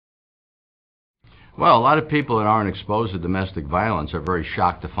Well, a lot of people that aren't exposed to domestic violence are very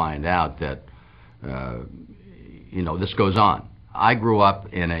shocked to find out that, this goes on. I grew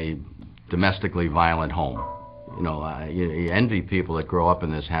up in a domestically violent home. You envy people that grow up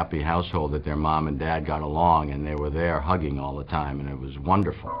in this happy household that their mom and dad got along and they were there hugging all the time, and it was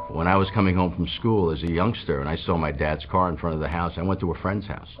wonderful. When I was coming home from school as a youngster and I saw my dad's car in front of the house, I went to a friend's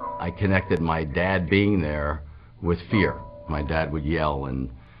house. I connected my dad being there with fear. My dad would yell and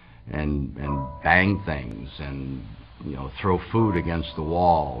bang things and throw food against the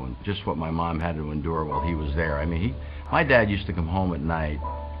wall, and just what my mom had to endure while he was there. I mean, my dad used to come home at night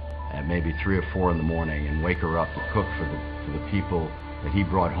at maybe 3 or 4 in the morning and wake her up to cook for the people that he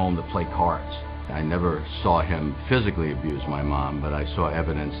brought home to play cards. I never saw him physically abuse my mom, but I saw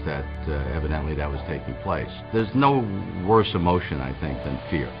evidence that evidently that was taking place. There's no worse emotion, I think, than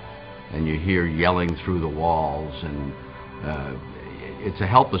fear. And you hear yelling through the walls, and it's a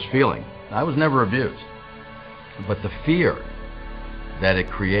helpless feeling. I was never abused, but the fear that it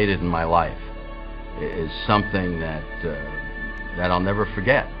created in my life is something that I'll never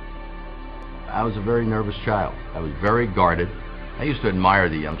forget. I was a very nervous child. I was very guarded. I used to admire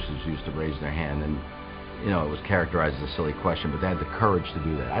the youngsters who used to raise their hand, and it was characterized as a silly question, but they had the courage to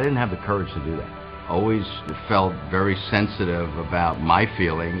do that. I didn't have the courage to do that. Always felt very sensitive about my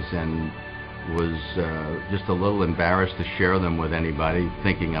feelings and was just a little embarrassed to share them with anybody,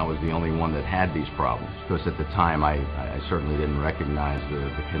 thinking I was the only one that had these problems. Because at the time, I certainly didn't recognize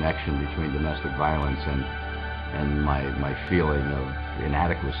the connection between domestic violence and my feeling of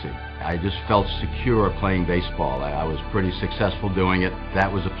inadequacy. I just felt secure playing baseball. I was pretty successful doing it.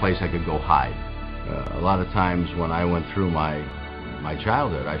 That was a place I could go hide. A lot of times when I went through my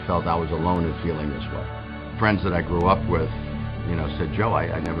childhood, I felt I was alone in feeling this way. Friends that I grew up with, said, "Joe,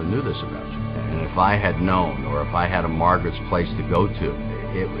 I never knew this about you." And if I had known, or if I had a Margaret's Place to go to,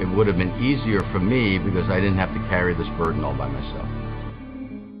 it would have been easier for me because I didn't have to carry this burden all by myself.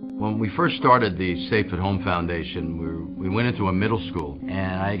 When we first started the Safe at Home Foundation, we went into a middle school,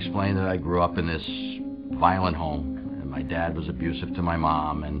 and I explained that I grew up in this violent home, and my dad was abusive to my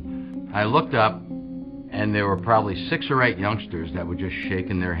mom, and I looked up, and there were probably 6 or 8 youngsters that were just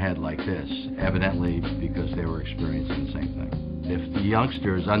shaking their head like this, evidently because they were experiencing the same thing. If the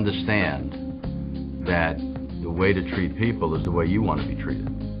youngsters understand that the way to treat people is the way you want to be treated,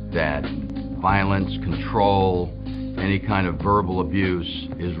 that violence, control, any kind of verbal abuse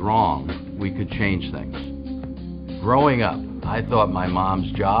is wrong, we could change things. Growing up, I thought my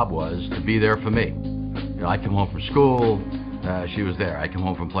mom's job was to be there for me. I'd come home from school, she was there. I'd come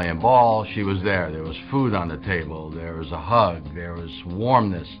home from playing ball, she was there. There was food on the table, there was a hug, there was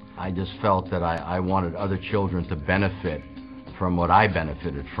warmness. I just felt that I wanted other children to benefit from what I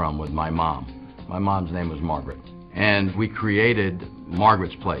benefited from with my mom. My mom's name was Margaret. And we created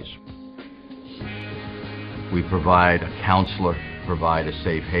Margaret's Place. We provide a counselor, provide a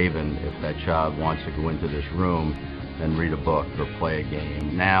safe haven if that child wants to go into this room and read a book or play a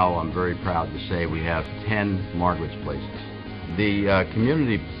game. Now I'm very proud to say we have 10 Margaret's Places. The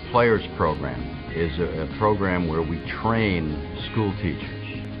Community Players Program is a program where we train school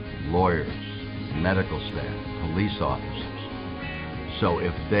teachers, lawyers, medical staff, police officers. So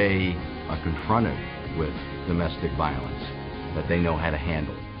if they are confronted with domestic violence, that they know how to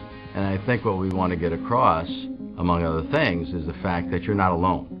handle it. And I think what we want to get across, among other things, is the fact that you're not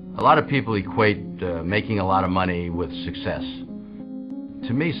alone. A lot of people equate making a lot of money with success.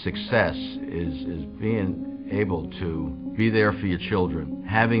 To me, success is being able to be there for your children,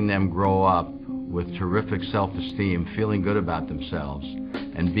 having them grow up with terrific self-esteem, feeling good about themselves,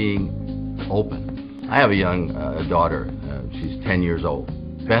 and being open. I have a young daughter. She's 10 years old.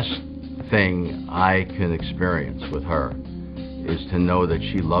 Best thing I can experience with her is to know that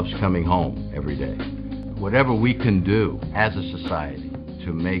she loves coming home every day. Whatever we can do as a society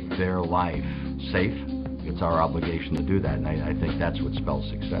to make their life safe, it's our obligation to do that, and I think that's what spells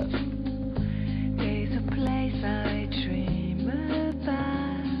success. There's a place